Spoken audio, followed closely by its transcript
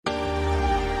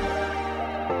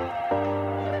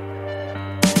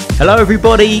Hello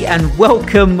everybody and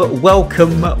welcome to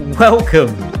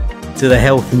the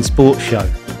Health and Sports Show.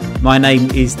 My name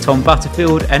is Tom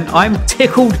Butterfield and I'm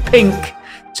tickled pink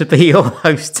to be your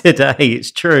host today.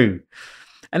 It's true.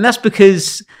 And that's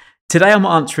because today I'm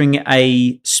answering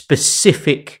a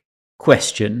specific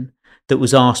question that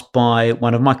was asked by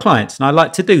one of my clients. And I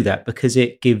like to do that because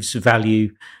it gives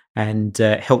value and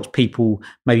helps people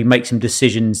maybe make some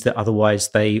decisions that otherwise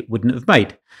they wouldn't have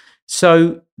made.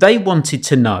 So they wanted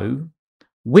to know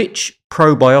which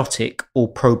probiotic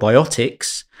or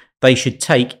probiotics they should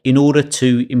take in order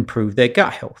to improve their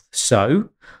gut health.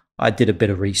 So I did a bit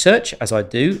of research, as I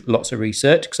do, lots of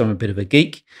research because I'm a bit of a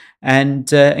geek, and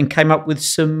came up with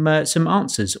some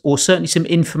answers, or certainly some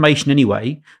information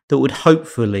anyway, that would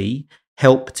hopefully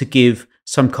help to give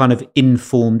some kind of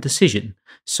informed decision.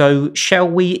 So shall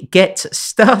we get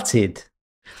started?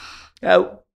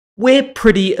 We're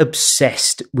pretty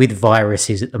obsessed with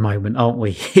viruses at the moment, aren't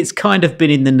we? It's kind of been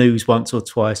in the news once or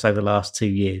twice over the last 2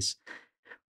 years.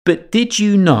 But did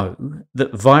you know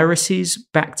that viruses,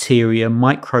 bacteria,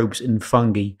 microbes and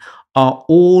fungi are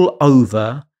all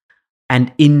over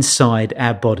and inside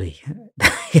our body?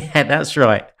 Yeah, that's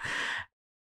right.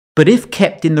 But if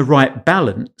kept in the right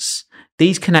balance,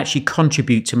 these can actually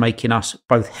contribute to making us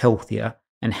both healthier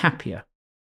and happier.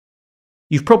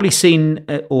 You've probably seen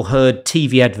or heard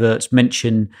TV adverts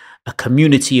mention a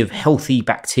community of healthy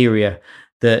bacteria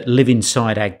that live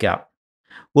inside our gut.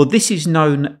 Well, this is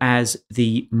known as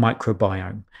the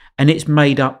microbiome, and it's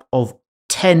made up of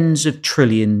tens of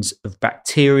trillions of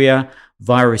bacteria,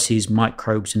 viruses,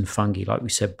 microbes, and fungi, like we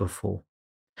said before.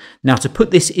 Now, to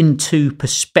put this into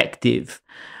perspective,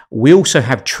 we also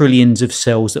have trillions of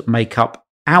cells that make up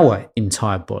our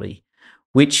entire body,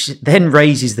 which then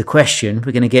raises the question,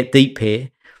 we're going to get deep here,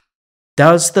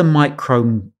 does the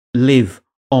microbe live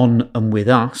on and with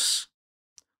us,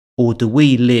 or do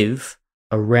we live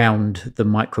around the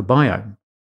microbiome?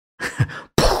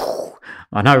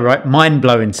 I know, right?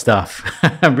 Mind-blowing stuff,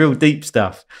 real deep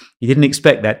stuff. You didn't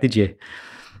expect that, did you?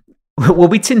 Well,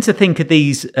 we tend to think of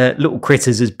these little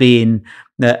critters as being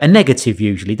a negative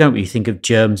usually, don't we? You think of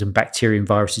germs and bacteria and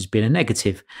viruses being a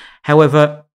negative.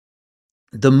 However,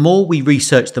 the more we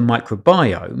research the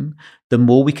microbiome, the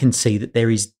more we can see that there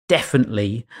is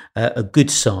definitely a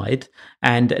good side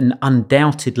and an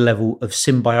undoubted level of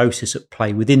symbiosis at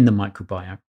play within the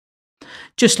microbiome.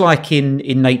 Just like in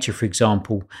nature, for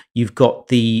example, you've got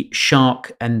the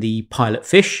shark and the pilot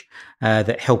fish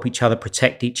that help each other,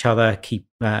 protect each other, keep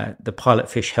the pilot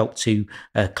fish help to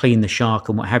clean the shark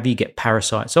and what have you, get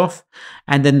parasites off.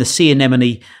 And then the sea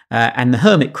anemone and the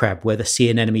hermit crab, where the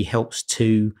sea anemone helps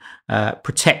to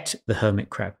protect the hermit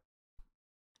crab.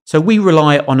 So we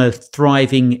rely on a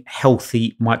thriving,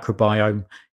 healthy microbiome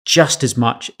just as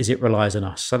much as it relies on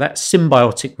us. So that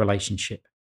symbiotic relationship.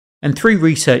 And through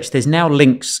research, there's now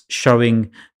links showing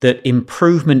that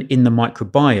improvement in the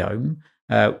microbiome,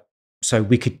 so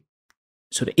we could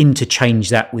sort of interchange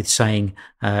that with saying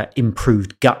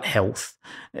improved gut health,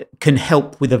 can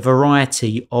help with a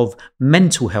variety of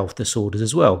mental health disorders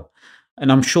as well.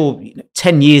 And I'm sure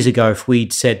 10 years ago, if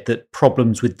we'd said that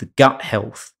problems with the gut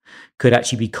health could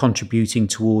actually be contributing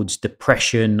towards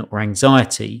depression or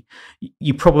anxiety,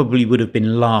 you probably would have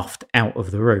been laughed out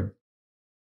of the room.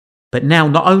 But now,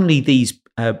 not only these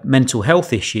mental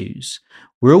health issues,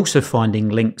 we're also finding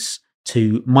links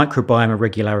to microbiome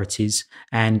irregularities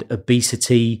and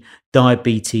obesity,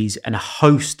 diabetes, and a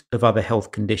host of other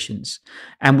health conditions.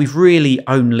 And we've really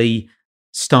only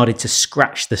started to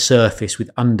scratch the surface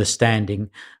with understanding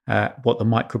what the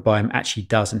microbiome actually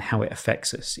does and how it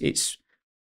affects us. It's,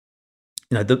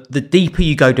 the deeper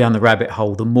you go down the rabbit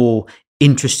hole, the more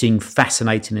interesting,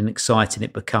 fascinating and exciting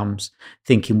it becomes,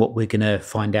 thinking what we're going to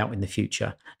find out in the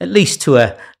future, at least to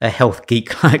a health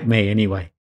geek like me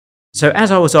anyway. So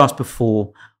as I was asked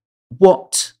before,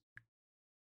 what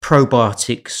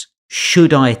probiotics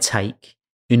should I take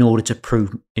in order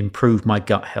to improve my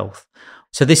gut health?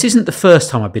 So this isn't the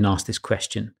first time I've been asked this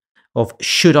question of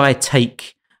should I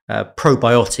take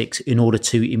probiotics in order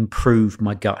to improve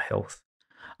my gut health?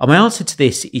 And my answer to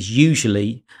this is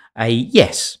usually a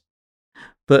yes.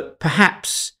 But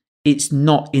perhaps it's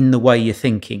not in the way you're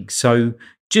thinking. So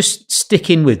just stick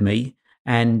in with me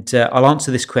and I'll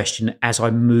answer this question as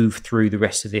I move through the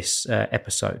rest of this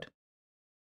episode.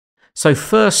 So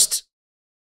first,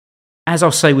 as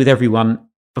I'll say with everyone,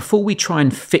 before we try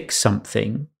and fix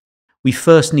something, we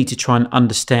first need to try and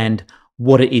understand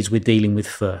what it is we're dealing with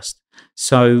first.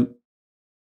 So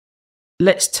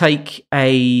let's take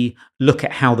a look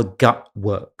at how the gut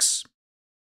works.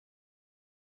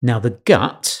 Now, the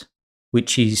gut,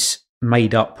 which is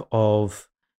made up of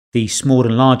the small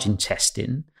and large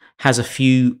intestine, has a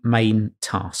few main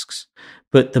tasks,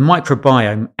 but the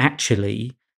microbiome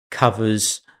actually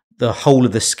covers the whole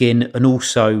of the skin and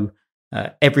also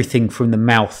everything from the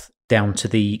mouth down to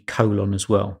the colon as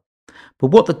well. But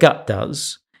what the gut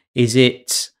does is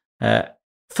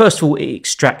first of all, it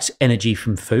extracts energy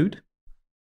from food.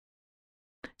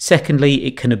 Secondly,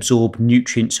 it can absorb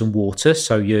nutrients and water,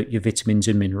 so your vitamins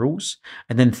and minerals.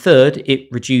 And then third, it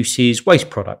reduces waste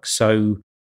products, so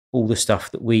all the stuff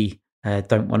that we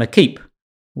don't want to keep,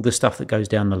 all the stuff that goes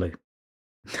down the loo,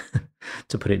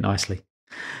 to put it nicely.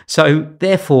 So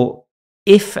therefore,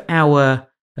 if our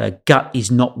gut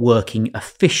is not working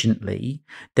efficiently,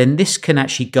 then this can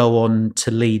actually go on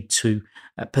to lead to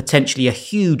potentially a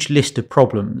huge list of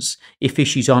problems if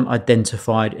issues aren't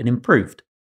identified and improved.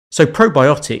 So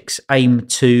probiotics aim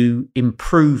to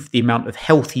improve the amount of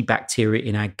healthy bacteria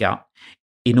in our gut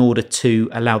in order to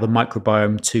allow the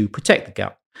microbiome to protect the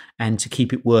gut and to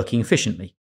keep it working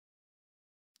efficiently.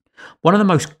 One of the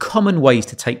most common ways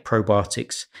to take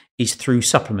probiotics is through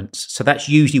supplements. So that's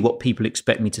usually what people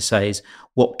expect me to say is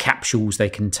what capsules they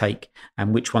can take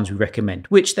and which ones we recommend,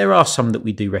 which there are some that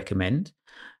we do recommend,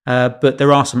 but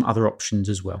there are some other options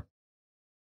as well.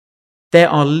 There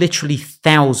are literally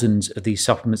thousands of these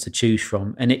supplements to choose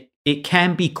from, and it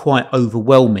can be quite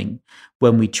overwhelming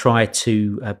when we try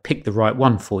to pick the right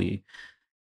one for you,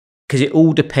 because it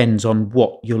all depends on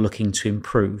what you're looking to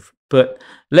improve. But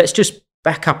let's just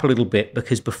back up a little bit,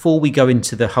 because before we go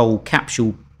into the whole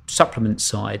capsule supplement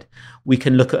side, we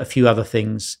can look at a few other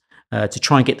things to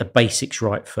try and get the basics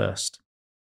right first.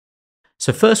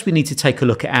 So first, we need to take a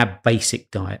look at our basic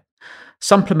diet.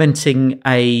 Supplementing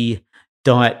a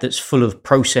diet that's full of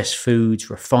processed foods,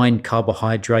 refined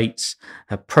carbohydrates,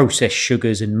 processed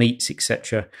sugars and meats,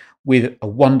 etc., with a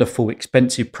wonderful,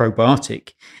 expensive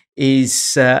probiotic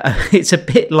is it's a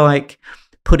bit like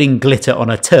putting glitter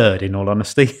on a turd, in all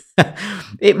honesty.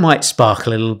 It might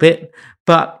sparkle a little bit,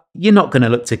 but you're not going to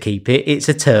look to keep it. It's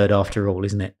a turd after all,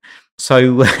 isn't it?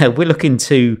 So we're looking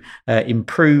to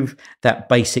improve that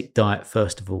basic diet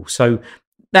first of all. So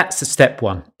that's the step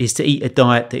one, is to eat a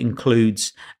diet that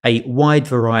includes a wide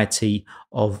variety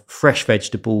of fresh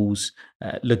vegetables,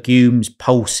 legumes,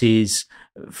 pulses,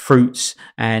 fruits,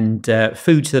 and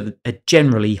foods that are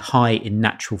generally high in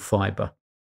natural fiber.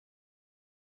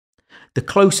 The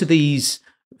closer these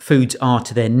foods are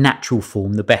to their natural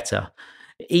form, the better.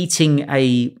 Eating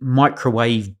a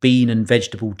microwave bean and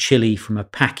vegetable chili from a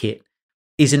packet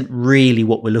isn't really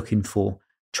what we're looking for.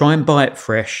 Try and buy it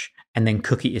fresh and then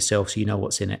cook it yourself so you know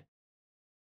what's in it.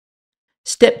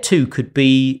 Step 2 could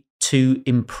be to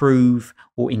improve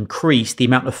or increase the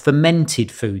amount of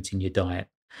fermented foods in your diet,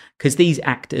 because these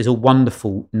act as a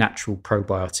wonderful natural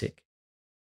probiotic.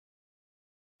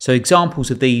 So examples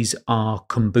of these are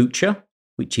kombucha,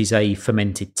 which is a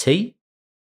fermented tea.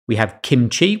 We have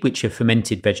kimchi, which are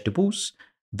fermented vegetables,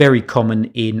 very common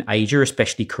in Asia,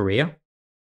 especially Korea.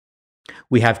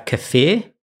 We have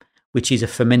kefir, which is a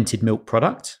fermented milk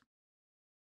product.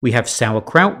 We have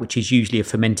sauerkraut, which is usually a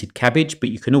fermented cabbage, but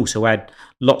you can also add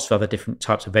lots of other different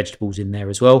types of vegetables in there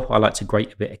as well. I like to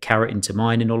grate a bit of carrot into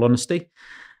mine, in all honesty.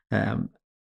 And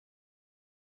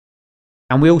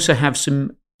we also have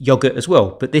some yogurt as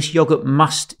well, but this yogurt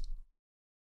must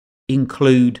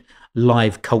include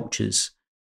live cultures.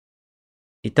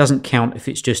 It doesn't count if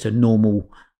it's just a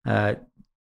normal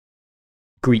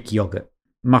Greek yogurt.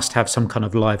 It must have some kind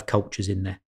of live cultures in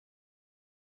there.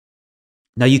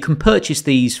 Now, you can purchase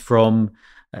these from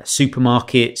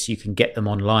supermarkets, you can get them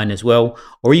online as well,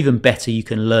 or even better, you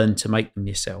can learn to make them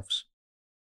yourselves.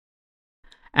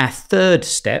 Our third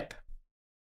step,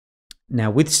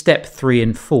 now with step 3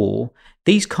 and 4,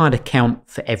 these kind of count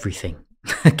for everything.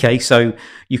 Okay, so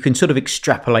you can sort of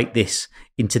extrapolate this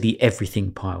into the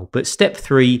everything pile. But step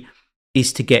 3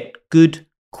 is to get good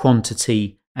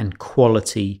quantity and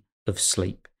quality of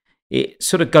sleep. It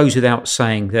sort of goes without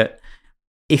saying that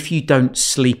if you don't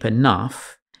sleep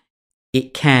enough,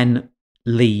 it can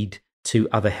lead to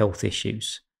other health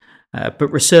issues.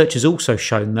 But research has also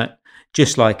shown that,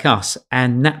 just like us, our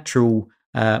natural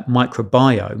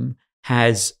microbiome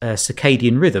has a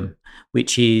circadian rhythm,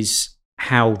 which is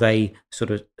how they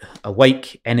sort of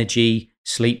awake, energy,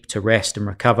 sleep to rest and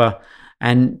recover.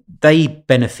 And they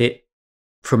benefit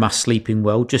from us sleeping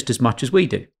well just as much as we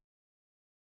do.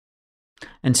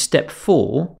 And step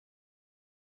 4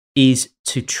 is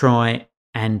to try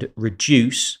and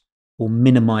reduce or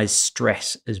minimize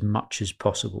stress as much as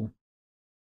possible.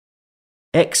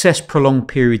 Excess prolonged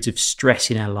periods of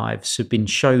stress in our lives have been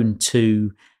shown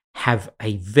to have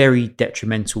a very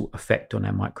detrimental effect on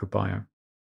our microbiome.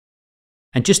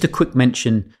 And just a quick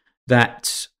mention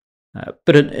that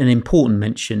But an important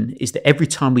mention is that every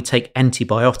time we take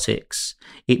antibiotics,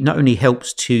 it not only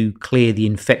helps to clear the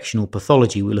infection or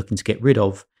pathology we're looking to get rid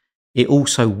of, it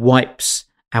also wipes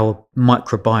our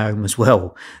microbiome as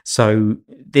well. So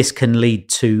this can lead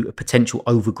to a potential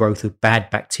overgrowth of bad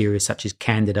bacteria such as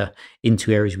Candida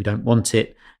into areas we don't want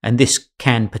it. And this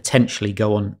can potentially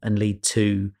go on and lead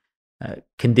to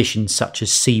conditions such as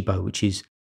SIBO, which is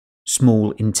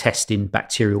small intestine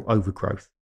bacterial overgrowth.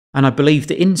 And I believe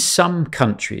that in some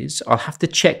countries, I'll have to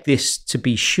check this to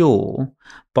be sure,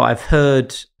 but I've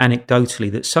heard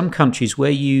anecdotally that some countries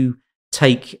where you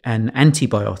take an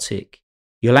antibiotic,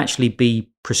 you'll actually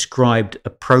be prescribed a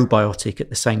probiotic at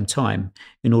the same time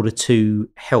in order to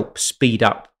help speed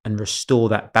up and restore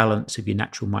that balance of your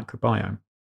natural microbiome.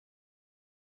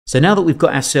 So now that we've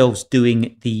got ourselves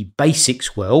doing the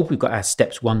basics well, we've got our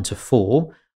steps 1 to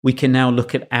 4, we can now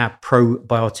look at our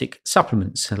probiotic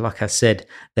supplements. And like I said,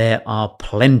 there are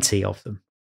plenty of them.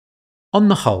 On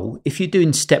the whole, if you're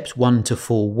doing steps 1 to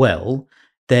 4 well,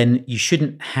 then you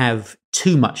shouldn't have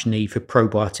too much need for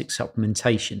probiotic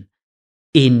supplementation,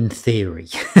 in theory.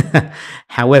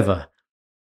 However,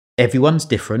 everyone's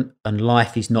different and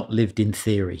life is not lived in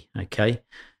theory, okay?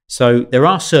 So there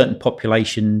are certain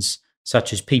populations,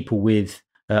 such as people with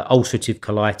ulcerative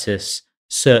colitis,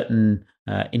 certain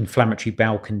inflammatory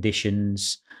bowel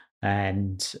conditions,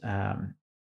 and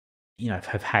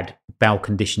have had bowel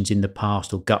conditions in the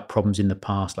past or gut problems in the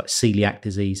past, like celiac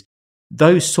disease.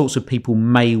 Those sorts of people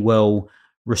may well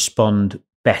respond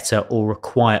better or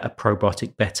require a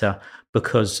probiotic better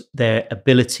because their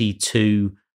ability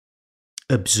to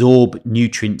absorb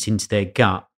nutrients into their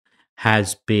gut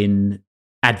has been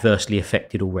adversely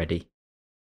affected already.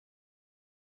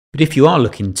 But if you are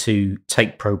looking to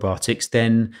take probiotics,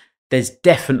 then there's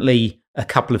definitely a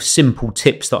couple of simple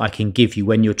tips that I can give you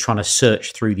when you're trying to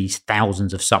search through these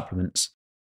thousands of supplements.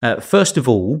 First of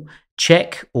all,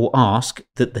 check or ask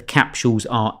that the capsules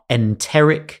are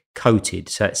enteric coated.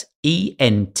 So it's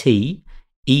ENTERIC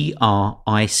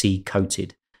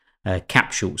coated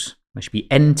capsules. They should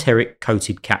be enteric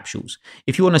coated capsules.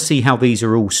 If you want to see how these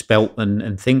are all spelt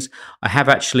and things, I have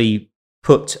actually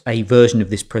put a version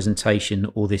of this presentation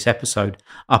or this episode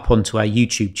up onto our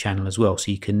YouTube channel as well.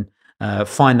 So you can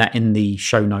find that in the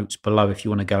show notes below if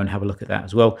you want to go and have a look at that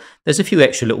as well. There's a few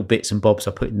extra little bits and bobs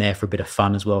I put in there for a bit of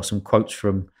fun as well. Some quotes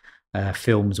from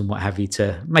films and what have you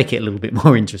to make it a little bit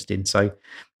more interesting. So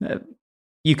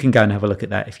you can go and have a look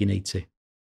at that if you need to.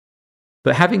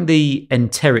 But having the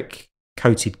enteric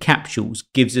coated capsules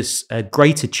gives us a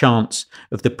greater chance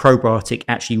of the probiotic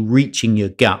actually reaching your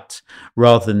gut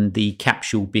rather than the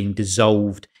capsule being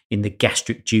dissolved in the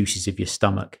gastric juices of your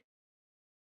stomach.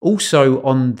 Also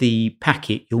on the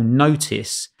packet, you'll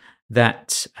notice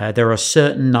that there are a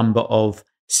certain number of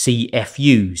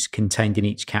CFUs contained in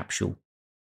each capsule.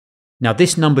 Now,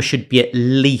 this number should be at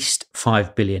least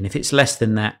 5 billion. If it's less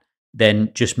than that,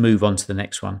 then just move on to the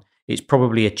next one. It's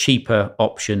probably a cheaper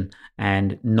option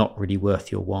and not really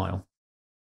worth your while.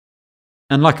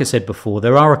 And like I said before,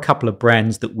 there are a couple of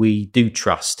brands that we do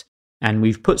trust, and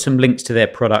we've put some links to their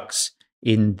products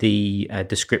in the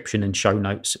description and show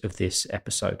notes of this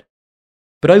episode.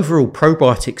 But overall,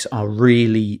 probiotics are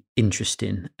really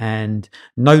interesting, and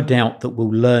no doubt that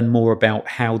we'll learn more about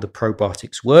how the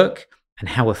probiotics work and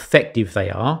how effective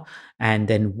they are, and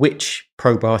then which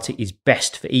probiotic is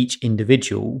best for each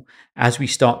individual as we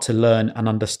start to learn and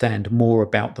understand more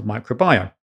about the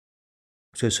microbiome.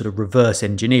 So sort of reverse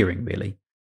engineering, really.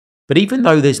 But even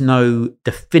though there's no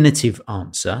definitive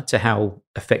answer to how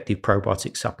effective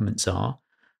probiotic supplements are,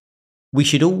 we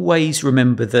should always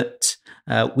remember that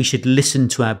we should listen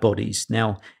to our bodies.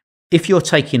 Now, if you're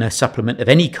taking a supplement of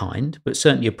any kind, but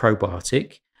certainly a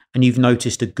probiotic, and you've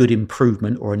noticed a good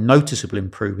improvement or a noticeable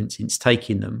improvement since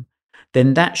taking them,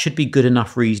 then that should be good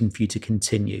enough reason for you to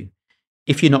continue.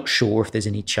 If you're not sure if there's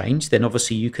any change, then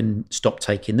obviously you can stop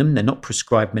taking them. They're not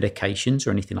prescribed medications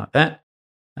or anything like that.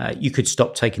 You could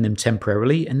stop taking them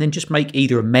temporarily and then just make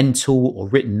either a mental or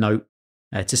written note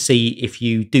to see if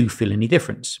you do feel any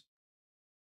difference.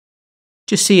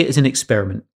 Just see it as an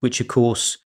experiment, which of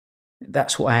course,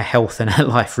 that's what our health and our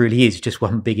life really is, just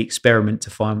one big experiment to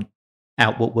find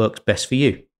out what works best for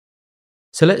you.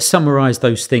 So let's summarize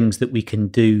those things that we can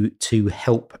do to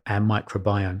help our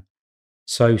microbiome.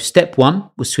 So step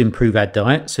 1 was to improve our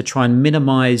diet. So try and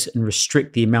minimize and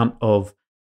restrict the amount of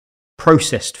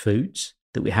processed foods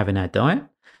that we have in our diet.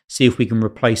 See if we can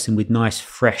replace them with nice,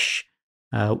 fresh,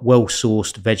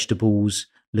 well-sourced vegetables,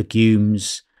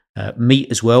 legumes, meat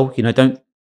as well. I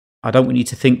don't want you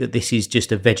to think that this is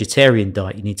just a vegetarian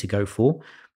diet you need to go for.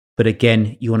 But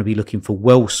again, you want to be looking for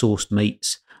well-sourced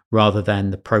meats rather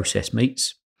than the processed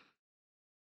meats.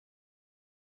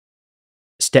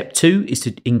 Step 2 is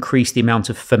to increase the amount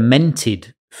of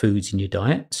fermented foods in your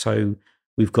diet. So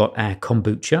we've got our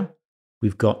kombucha,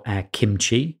 we've got our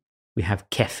kimchi, we have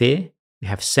kefir, we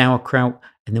have sauerkraut,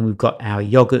 and then we've got our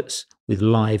yogurts with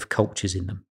live cultures in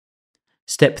them.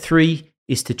 Step 3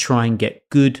 is to try and get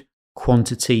good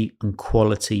quantity and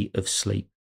quality of sleep.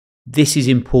 This is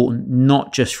important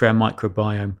not just for our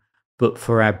microbiome, but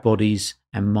for our bodies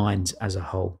and minds as a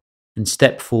whole. And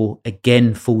step 4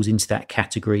 again falls into that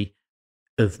category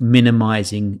of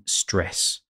minimizing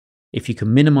stress. If you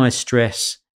can minimize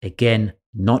stress, again,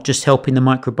 not just helping the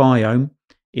microbiome,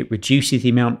 it reduces the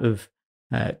amount of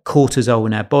cortisol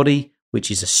in our body, which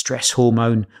is a stress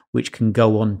hormone, which can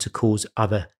go on to cause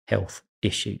other health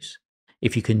issues.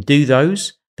 If you can do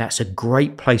those, that's a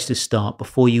great place to start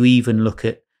before you even look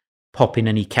at popping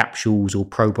any capsules or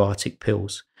probiotic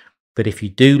pills. But if you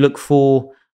do look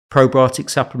for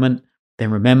probiotic supplement, then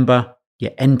remember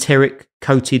your enteric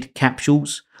coated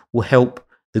capsules will help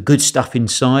the good stuff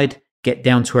inside get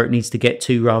down to where it needs to get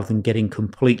to rather than getting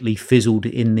completely fizzled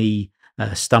in the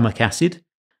stomach acid.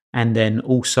 And then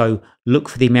also look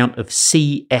for the amount of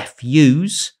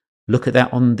CFUs. Look at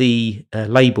that on the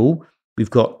label.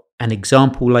 We've got an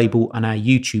example label on our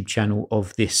YouTube channel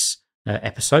of this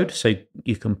episode. So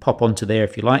you can pop onto there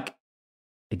if you like.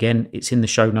 Again, it's in the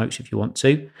show notes if you want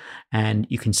to. And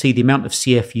you can see the amount of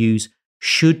CFUs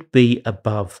should be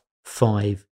above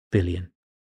 5 billion.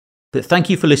 But thank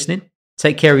you for listening.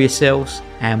 Take care of yourselves,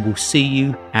 and we'll see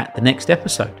you at the next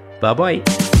episode.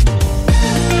 Bye-bye.